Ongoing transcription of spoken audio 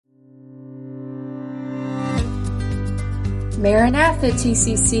Maranatha,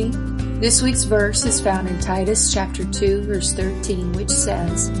 TCC. This week's verse is found in Titus chapter 2, verse 13, which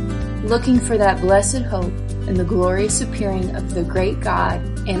says, "Looking for that blessed hope and the glorious appearing of the great God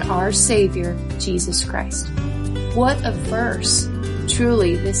and our Savior, Jesus Christ." What a verse!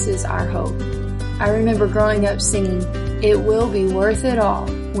 Truly, this is our hope. I remember growing up singing, "It will be worth it all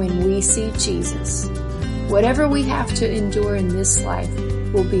when we see Jesus." Whatever we have to endure in this life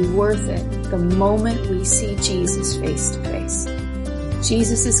will be worth it the moment we see Jesus face to face.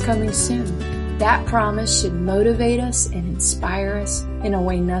 Jesus is coming soon. That promise should motivate us and inspire us in a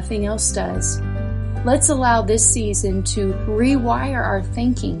way nothing else does. Let's allow this season to rewire our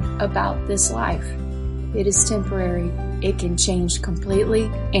thinking about this life. It is temporary. It can change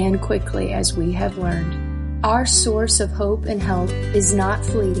completely and quickly, as we have learned. Our source of hope and health is not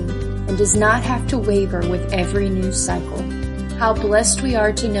fleeting and does not have to waver with every news cycle. How blessed we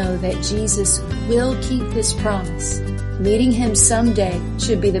are to know that Jesus will keep this promise. Meeting Him someday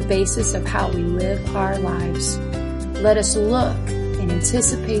should be the basis of how we live our lives. Let us look and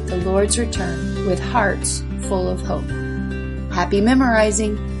anticipate the Lord's return with hearts full of hope. Happy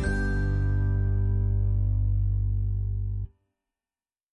memorizing!